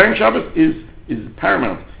 Preparing Shabbos is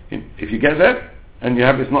paramount. If you get there and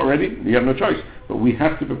it's not ready, you have no choice. But we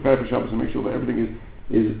have to prepare for Shabbos and make sure that everything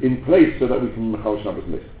is in place so that we can Mechal Shabbos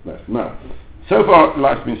less. Now, so far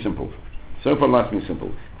life's been simple.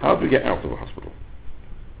 How do we get out of a hospital?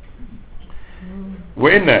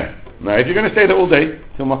 We're in there. Now, if you're going to stay there all day,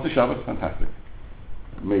 till Motzei Shabbos, fantastic.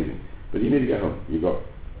 Amazing. But you need to get home. You've got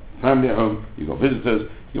family at home, you've got visitors,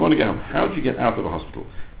 you want to get home. How do you get out of a hospital?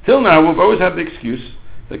 Till now, we've always had the excuse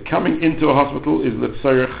that coming into a hospital is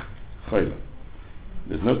l'tzorech chayla.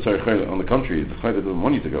 There's no tzarech chayla. On the contrary, the chayla doesn't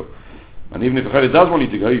want you to go. And even if the chayla does want you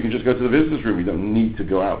to go, you can just go to the visitor's room. You don't need to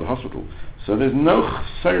go out of the hospital. So there's no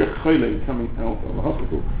tzarech chayla in coming out of the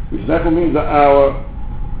hospital, which therefore means that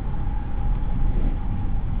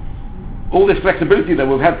all this flexibility that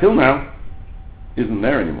we've had till now isn't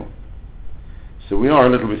there anymore. So we are a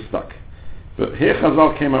little bit stuck. But here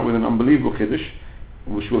Chazal came up with an unbelievable chiddush,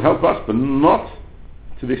 which will help us, but not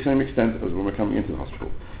to the same extent as when we're coming into the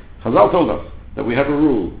hospital. Chazal told us that we have a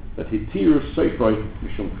rule that Hitir Seifroi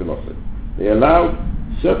Mishum Philosophy. They allowed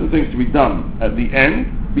certain things to be done at the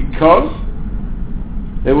end because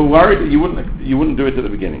they were worried that you wouldn't do it at the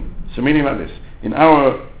beginning. So meaning like this, in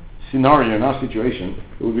our scenario, in our situation,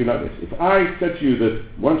 it would be like this. If I said to you that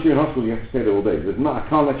once you're in hospital you have to stay there all day, I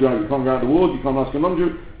can't let you out, you can't go out the ward, you can't ask a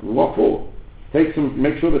non-Jew, what for? Make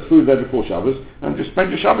sure there's food there before Shabbos, and just spend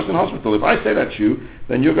your Shabbos in hospital. If I say that to you,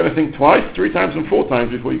 then you're going to think twice, 3 times and 4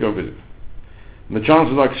 times before you go visit. And the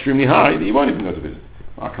chances are extremely high that you won't even go to visit.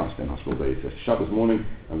 I can't stay in hospital all day. It's Shabbos morning,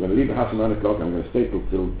 I'm going to leave the house at 9 o'clock, I'm going to stay till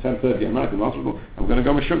 10:30 at night in the hospital, I'm going to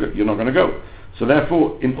go with sugar. You're not going to go. So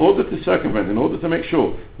therefore, in order to circumvent, in order to make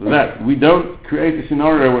sure that we don't create a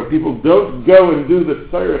scenario where people don't go and do the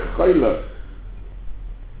tzarech chayla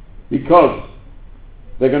because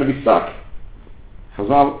they're going to be stuck,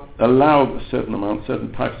 Chazal allowed a certain amount,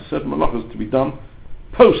 certain types, certain malachas to be done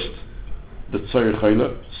post the tzarech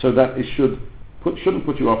chayla, so that it shouldn't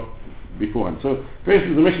put you off beforehand. So, for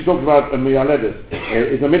instance, the Mishnah talks about a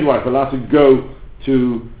miyaledes. Is a midwife allowed to go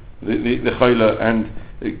to the chayla, and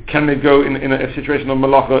can they go in a situation of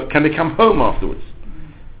malacha? Can they come home afterwards?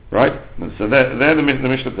 Right? And so there the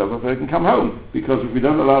Mishnah tells us they can come home, because if we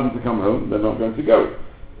don't allow them to come home, they're not going to go.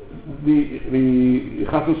 The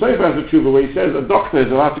Chasam Sofer has a tshuva where he says a doctor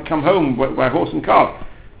is allowed to come home by horse and cart,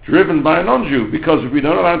 driven by a non-Jew, because if we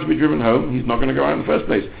don't allow him to be driven home, he's not going to go out in the first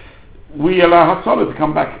place. We allow Hatzalah to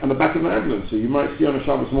come back on the back of an ambulance. So you might see on a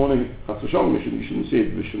Shabbos morning, you shouldn't see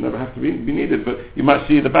it, it should never have to be needed, but you might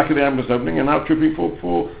see the back of the ambulance opening and out tripping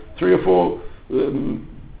for 3 or 4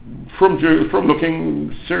 from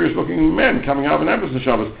looking, serious looking men coming out of an ambulance on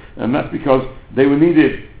Shabbos. And that's because they were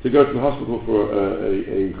needed to go to the hospital for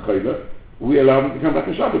a chayla. We allow them to come back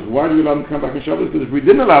on Shabbos. Why do we allow them to come back on Shabbos? Because if we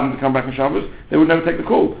didn't allow them to come back on Shabbos, they would never take the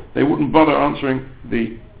call. They wouldn't bother answering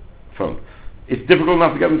the phone. It's difficult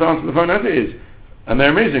enough to get them to answer the phone as it is, and they're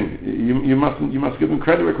amazing. You must give them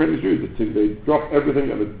credit where credit is due. They drop everything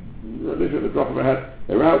at the drop of a hat.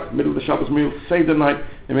 They're out middle of the Shabbos meal, save the night.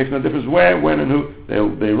 It makes no difference where, when, and who.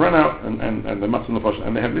 They run out and they're matzah nefesh,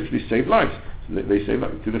 and they have literally saved lives. So they save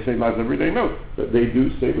lives. Do they save lives every day? No, but they do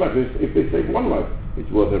save lives. If they save one life, it's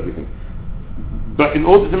worth everything. But in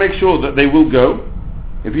order to make sure that they will go,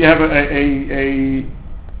 if you have a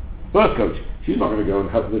birth coach, she's not going to go and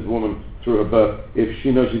help this woman through her birth if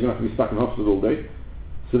she knows she's going to have to be stuck in hospital all day.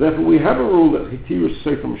 So therefore we have a rule that Hitir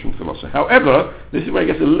Sefer Mishum Chalosan. However, this is where it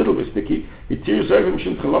gets a little bit sticky. Hitir Sefer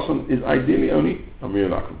Mishum Chalosan is ideally only Amiro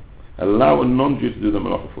LeAkum. Allow a non-Jew to do the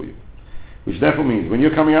malacha for you. Which therefore means when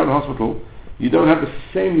you're coming out of the hospital, you don't have the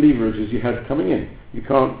same leverage as you had coming in. You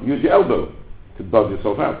can't use your elbow to buzz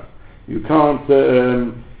yourself out. You can't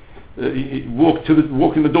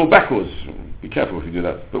walk in the door backwards. Be careful if you do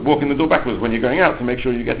that. But walk in the door backwards when you're going out to make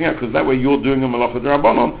sure you're getting out, because that way you're doing a malacha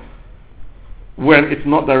d'Rabbanan when it's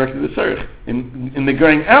not directly the tzarech. In the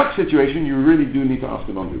going out situation, you really do need to ask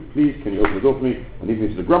a non-Jew. Please, can you open the door for me? And even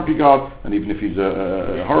if he's a grumpy guard, and even if he's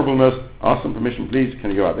a horrible nurse, ask them permission. Please,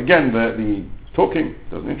 can you go out? Again, the talking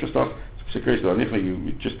doesn't interest us.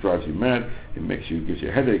 It just drives you mad. It gives you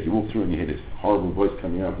a headache. You walk through and you hear this horrible voice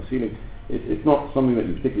coming out of the ceiling. It's not something that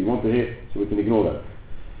you particularly want to hear, so we can ignore that.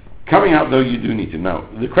 Coming out though, you do need to. Now,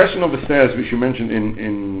 the question of the stairs, which you mentioned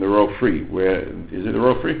in the row 3, where is it the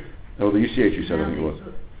row 3? Oh, the UCH you said, I think it was.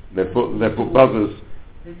 They put buzzers.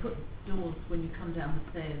 They put doors when you come down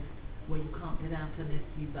the stairs where you can't get out unless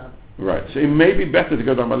you buzz. Right. So it may be better to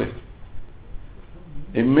go down by lift.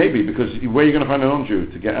 It may be, because where are you going to find a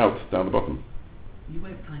non-Jew to get out down the bottom? You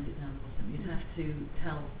won't find it down the bottom. You'd have to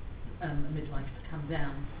tell a midwife to come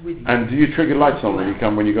down with you. And do you trigger lights on when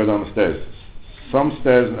you go down the stairs? Some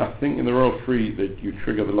stairs, I think in the row 3, that you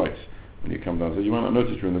trigger the lights when you come down. So you might not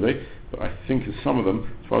notice during the day, but I think in some of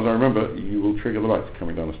them, as far as I remember, you will trigger the lights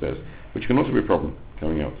coming down the stairs, which can also be a problem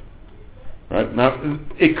coming out. Right? Now,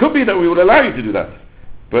 it could be that we would allow you to do that,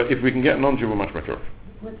 but if we can get a non-Jew, we're much better off.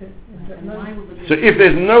 So if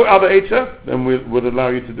there's no other Eitzah, then we would allow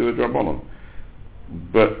you to do a Drabanon.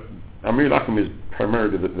 But Amiro LeAkum is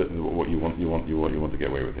primarily what you want to get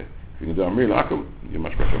away with here. If you can do Amiro LeAkum, you're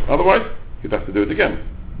much better off. Otherwise, you'd have to do it again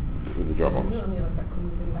with the Drabanon.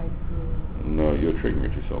 No, you're triggering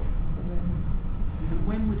it yourself.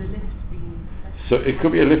 when would a lift be better? So it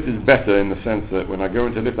could be a lift is better in the sense that when I go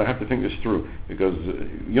into a lift I have to think this through, because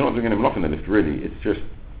you're not doing any block in the lift really, it's just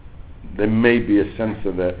there may be a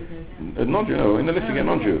sensor there. Not you know, in the lift you get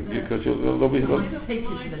non-Jew, because there'll be... Take you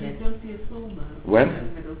to the lift. Don't see a soul now. When? In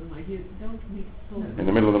the middle of the night. You don't meet a soul. In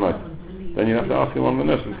the middle of the night. Then you have to ask one of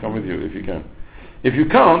the nurses to come with you if you can. If you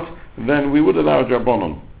can't, then we would allow a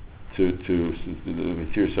Drabonon to the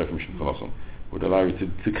serious circumcision philosophy would allow you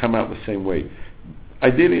to come out the same way.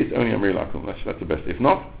 Ideally it's only Amiro LeAkum, that's the best. If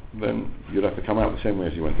not, then you'd have to come out the same way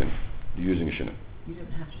as you went in, using a shinner. You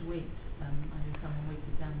don't have to wait. I know someone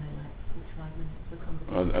waited down there like 45 minutes for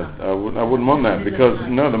conversation. I wouldn't want that, because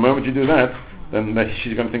the moment you do that, then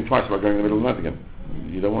she's going to think twice about going in the middle of the night again.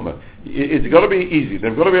 You don't want that. It's got to be easy.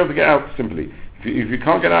 They've got to be able to get out simply. If you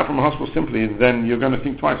can't get out from a hospital simply, then you're going to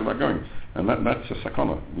think twice about going. And that's a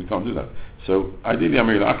sakana. We can't do that. So ideally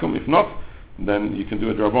Amiro LeAkum. If not, then you can do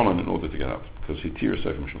a drabonon in order to get out, because he tears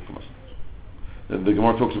circumcision from us. The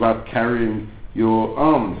Gemara talks about carrying your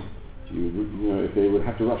arms. If they would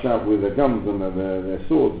have to rush out with their guns and their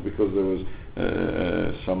swords because there was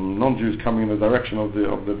some non-Jews coming in the direction of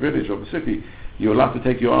the village, of the city, you're allowed to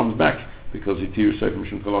take your arms back because he tears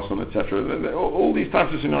circumcision philosophy, etc. All these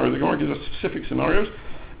types of scenarios. The Gemara gives us specific scenarios,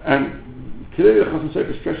 and clearly the Chasam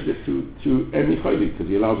Sofer stretches it to any chayli, because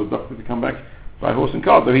he allows a doctor to come back by horse and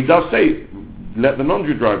cart. Though he does say, let the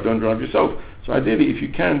non-Jew drive, don't drive yourself. So ideally, if you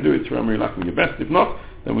can do it through Amiro LeAkum, you're best. If not,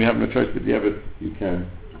 then we have no choice but the evid.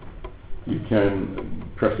 You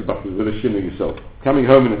can press the buttons with a shimmer yourself. Coming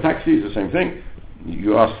home in a taxi is the same thing.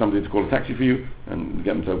 You ask somebody to call a taxi for you and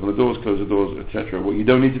get them to open the doors, close the doors, etc. What you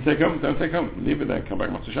don't need to take home, don't take home. Leave it there, come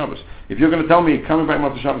back Motzei Shabbos. If you're going to tell me coming back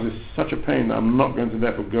Motzei Shabbos is such a pain that I'm not going to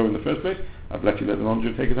therefore go in the first place, I'd let you let the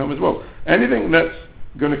non-Jew take it home as well. Anything that's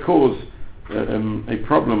going to cause a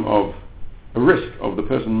problem of a risk of the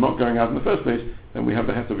person not going out in the first place, then we have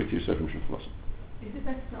the heter with you circumcision philosophy. Is it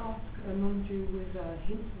best to ask a non-Jew with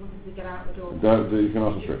hints when to get out the door? You can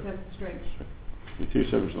ask them straight. With you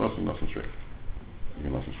circumcision philosophy, ask them straight. You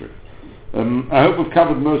can ask them straight. I hope we've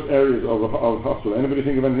covered most areas of hospital. Anybody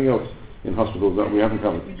think of anything else in hospitals that we haven't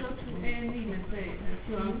covered? If you go to A&E, let's say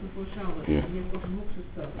 2 hours before Shabbos, Yeah. and you've got a muxus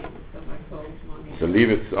stuff like cold money. So leave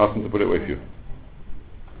it, ask them to put it away for you.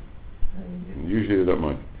 Usually they don't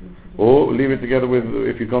mind. Or leave it together with,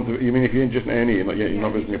 if you can't, you mean if you're in just an A&E, you're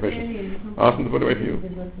not visiting your patient. Ask them to put it away for you.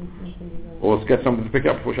 Or get somebody to pick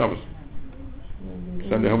you up before Shabbos.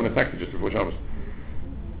 Send you home in a taxi just before Shabbos.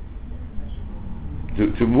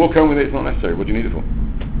 To walk home with it is not necessary. What do you need it for?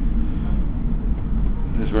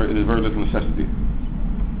 There's very little necessity.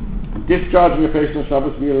 Discharging a patient on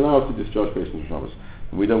Shabbos, we are allowed to discharge patients on Shabbos.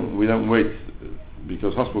 We don't wait,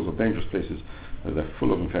 because hospitals are dangerous places. They're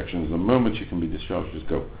full of infections. The moment you can be discharged, just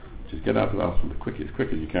go. Just get out of the hospital as quick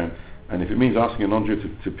as you can. And if it means asking a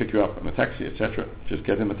non-Jew to pick you up in a taxi, etc., just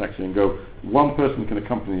get in the taxi and go. One person can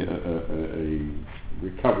accompany a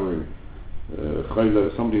recovering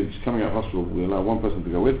somebody who's coming out of hospital. We allow one person to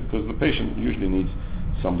go with, because the patient usually needs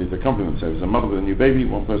somebody to accompany them. So if there's a mother with a new baby,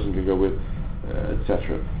 one person can go with,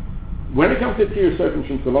 etc. When it comes to tear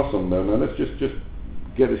circumcision philosophy, now let's just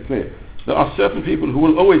get this clear. There are certain people who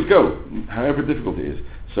will always go, however difficult it is.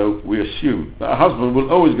 So we assume that a husband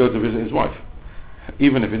will always go to visit his wife,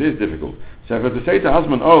 even if it is difficult. So if I were to say to a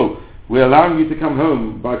husband, we're allowing you to come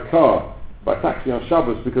home by car, by taxi on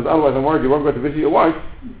Shabbos, because otherwise I'm worried you won't go to visit your wife,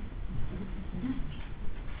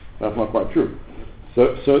 that's not quite true.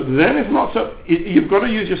 So then it's not so. You've got to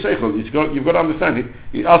use your seichel. You've got to understand it.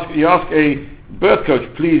 You ask a birth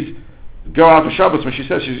coach, please go out to Shabbos. When she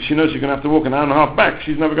says she knows she's going to have to walk an hour and a half back,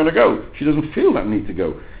 she's never going to go. She doesn't feel that need to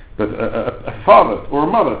go. But a father or a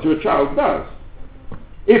mother to a child does.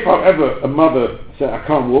 If, however, a mother says, I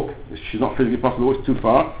can't walk, she's not physically possible, it's too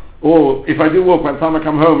far, or if I do walk, by the time I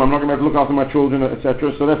come home, I'm not going to be able to look after my children,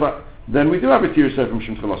 etc. So therefore, then we do have a tear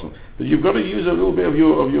circumcision philosophy. But you've got to use a little bit of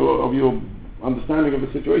your understanding of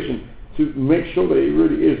the situation to make sure that it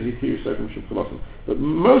really is a tear circumcision philosophy. But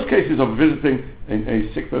most cases of visiting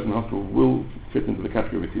a sick person in hospital will fit into the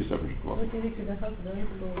category of a tear circumcision philosophy.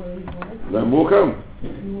 Then walk home.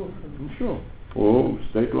 Sure. Or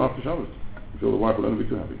stay till after Shabbos. I'm sure the wife will only be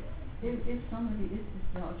too happy. If somebody is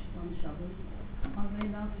discharged on Shabbos, are they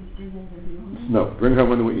allowed to bring all their belongings? No, bring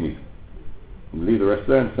home only what you need. And leave the rest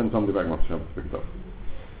there and send somebody back after Shabbos to pick it up.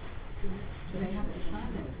 Do they have to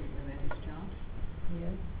sign anything when they're discharged?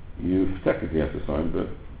 Yes. You technically have to sign, but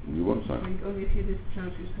you won't sign. Only if you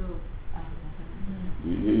discharge yourself.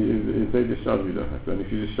 If they discharge you, don't have to. And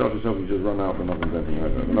if you discharge yourself, you just run out and nothing's anything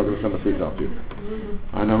like that. They're not going to send the police after you.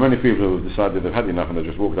 I know many people who have decided they've had enough and they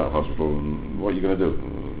just walked out of hospital, and what are you going to do?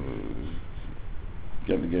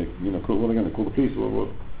 what are they going to call the police? What?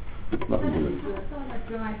 Nothing to do.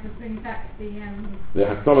 The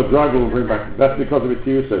Hatzalah driver will bring back. That's because of its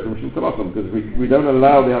Shiur so from Mishum Talasam. Because if we don't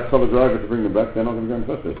allow the Hatzalah driver to bring them back, they're not going to go and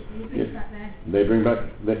touch it. They bring back.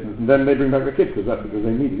 Then they bring back the kid because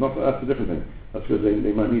they need it. That's a different thing. That's because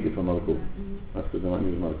they might need it for another call. That's because they might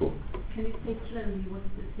need it for another call. Can you say clearly what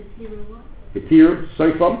is it? Hitir what? Hitir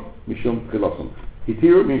Seifam Mishum Talasam.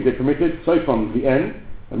 Hitir means they permitted. Seifam the end.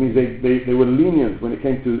 That means they were lenient when it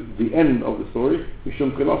came to the end of the story,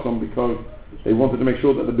 Mishum Chilasam, because they wanted to make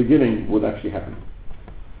sure that the beginning would actually happen.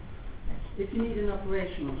 If you need an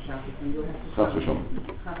operation on Shabbos, then you'll have to Chas v'shalom.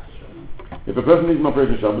 If a person needs an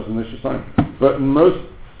operation on Shabbos, then they should sign. But in most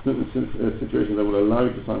situations, they will allow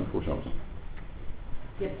you to sign before Shabbos.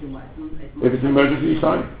 Yes, you might. If it's an emergency, you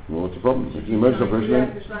sign. Well, what's the problem? If it's an emergency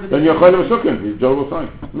operation, then you're Chayla V'Sukkah. Joe will sign.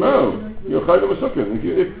 No, you're Chayla V'Sukkah.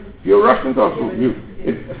 If you're rushed into hospital,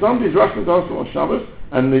 if somebody's rushed into hospital on Shabbos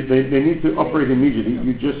and they need to operate immediately,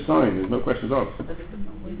 you just sign. There's no questions asked.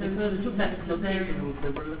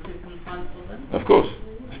 Of course.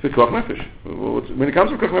 It's Pikuach Nefesh. When it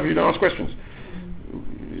comes to Pikuach Nefesh, you don't ask questions.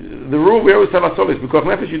 The rule we always tell our soul is Pikuach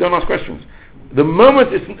Nefesh, you don't ask questions. The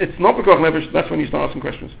moment it's not Pikuach Nefesh, that's when you start asking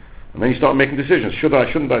questions. And then you start making decisions. Should I,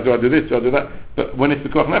 shouldn't I, do I do this, do I do that? But when it's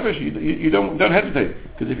Pikuach Nefesh, you don't hesitate.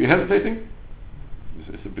 Because if you're hesitating,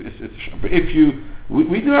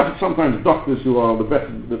 we do have sometimes doctors who are the best,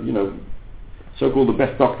 so-called the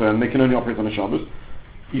best doctor, and they can only operate on a Shabbos.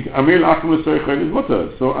 Amiro LeAkum is mutter,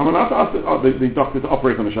 so I'm allowed to ask the doctor to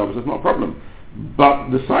operate on a Shabbos. That's not a problem, but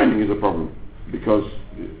the signing is a problem because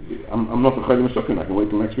I'm not a Chaylim Sukkah. I can wait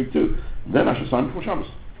till next week too. Then I should sign before Shabbos.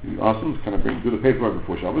 You ask them, can I do the paperwork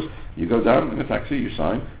before Shabbos? You go down in a taxi, you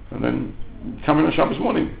sign, and then come in on Shabbos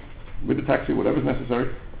morning with the taxi, whatever's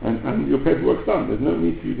necessary. And your paperwork's done. There's no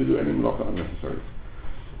need for you to do any malacha unnecessary.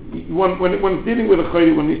 When dealing with a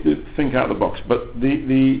chayli, one needs to think out of the box. But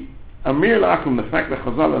the Amiro LeAkum, the fact that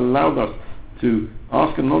Chazal allowed us to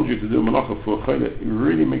ask a non-Jew to do a malacha for a chayli, it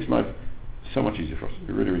really makes life so much easier for us.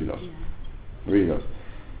 It really, really does. It really does.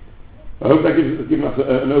 I hope that gives us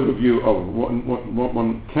an overview of what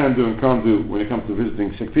one can do and can't do when it comes to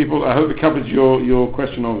visiting sick people. I hope it covers your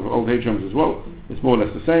question of old age homes as well. It's more or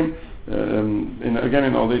less the same.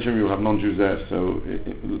 In old age home you'll have non-Jews there, so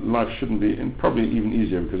life shouldn't be, and probably even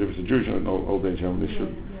easier because if it's a Jewish old age home, they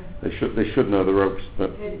should know the ropes.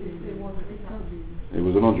 But it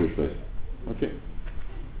was a non-Jewish place. Okay,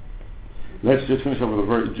 let's just finish up with a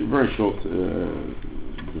very very short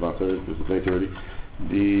Devater. It's late already.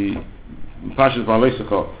 The Pashas Ba'alei,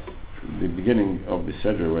 the beginning of the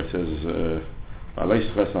Seder, where it says. Rashi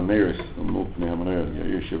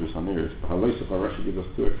gives us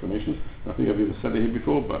two explanations. I think I've either said it here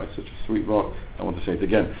before, but it's such a sweet rock, I want to say it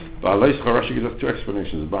again. Rashi gives us two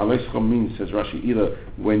explanations. Means, says Rashi, either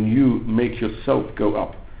when you make yourself go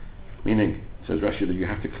up, meaning, says Rashi, that you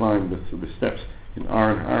have to climb the steps. In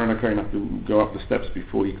Aaron and Kohen have to go up the steps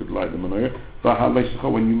before he could light the menorah.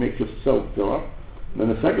 When you make yourself go up. And then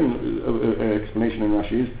the second explanation in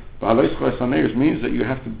Rashi is means that you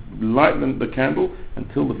have to light the candle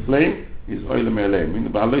until the flame is oilem elem.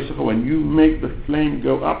 Meaning when you make the flame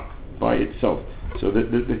go up by itself. So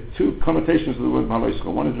the two connotations of the word ba'alei.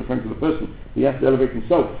 One is referring to the person. He has to elevate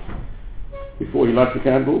himself before he lights the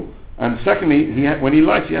candle. And secondly, when he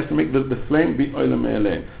lights, he has to make the flame be oilem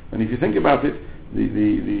elem. And if you think about it,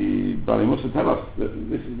 the Bali Musa tell us that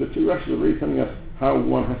this is the two Rashi are really telling us how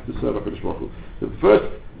one has to serve HaKadosh Baruch Hu.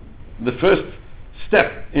 The first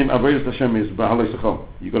step in Avodas Hashem is ba'alei sechom.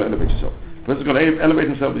 You've got to elevate yourself. The person's got to elevate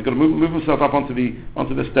himself. He's got to move himself up onto the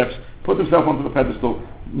steps, put himself onto the pedestal,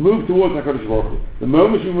 move towards HaKadosh Baruch Hu. The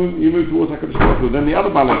moment you move towards HaKadosh Baruch Hu, then the other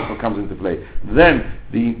ba'alei comes into play. Then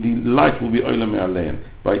the light will be oilem me'alein.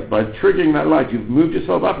 By triggering that light, you've moved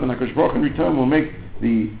yourself up, and HaKadosh Baruch Hu in return will make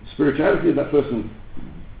the spirituality of that person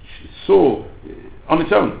soar on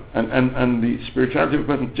its own, and the spirituality of a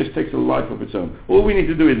person just takes a life of its own. All we need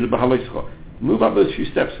to do is the ba'alei sechom. Move up those few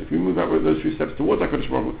steps. If you move up those few steps towards HaKadosh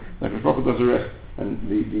Baruch Hu, HaKadosh Baruch Hu does the rest. And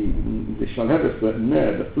the shalheves,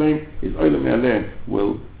 the flame is oilem me'alein,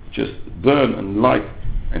 will just burn and light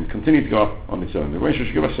and continue to go up on its own. The way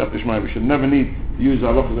should give us Shabbat. We should never need to use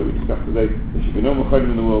our halachos that we discussed today. There should be no more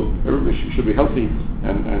chaylim in the world. Everybody should be healthy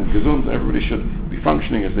and gesund. Everybody should be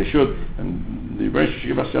functioning as they should. And the way should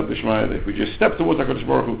give us Shabbat. If we just step towards HaKadosh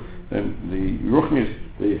Baruch Hu, then the ruchnis,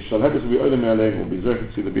 the shalheves will be oilem me'alein, will be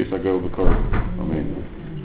zerchet to the bis hago b'korah. Amen.